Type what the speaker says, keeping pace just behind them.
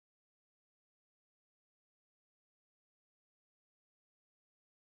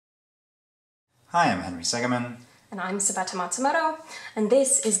Hi, I'm Henry Segerman. And I'm Sabetta Matsumoto, and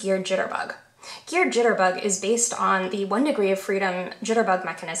this is geared jitterbug. Geared jitterbug is based on the 1 degree of freedom jitterbug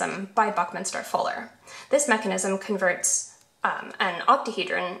mechanism by Buckminster Fuller. This mechanism converts an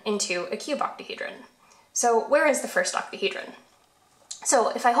octahedron into a cube octahedron. So where is the first octahedron? So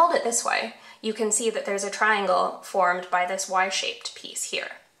if I hold it this way, you can see that there's a triangle formed by this Y-shaped piece here.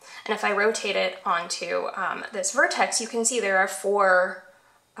 And if I rotate it onto this vertex, you can see there are 4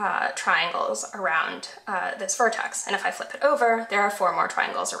 triangles around this vertex. And if I flip it over, there are 4 more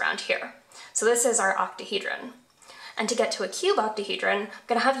triangles around here. So this is our octahedron. And to get to a cube octahedron, I'm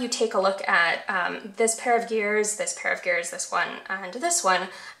going to have you take a look at this pair of gears, this one, and this one,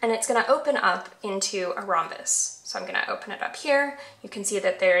 and it's going to open up into a rhombus. So I'm going to open it up here. You can see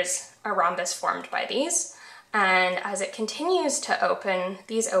that there's a rhombus formed by these, and as it continues to open,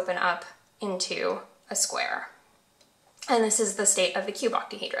 these open up into a square. And this is the state of the cube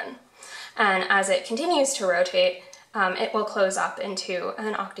octahedron. And as it continues to rotate, it will close up into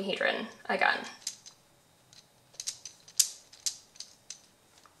an octahedron again.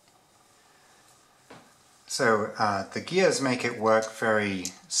 So the gears make it work very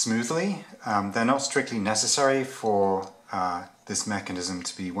smoothly. They're not strictly necessary for this mechanism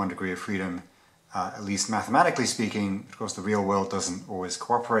to be 1 degree of freedom, at least mathematically speaking. Of course, the real world doesn't always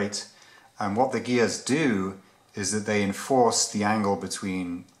cooperate. What the gears do is that they enforce the angle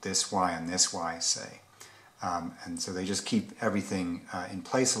between this Y and this Y, say. And so they just keep everything in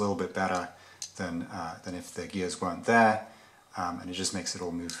place a little bit better than if the gears weren't there. And it just makes it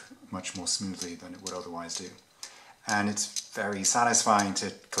all move much more smoothly than it would otherwise do. And it's very satisfying to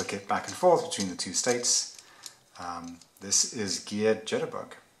click it back and forth between the 2 states. This is geared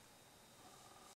jitterbug.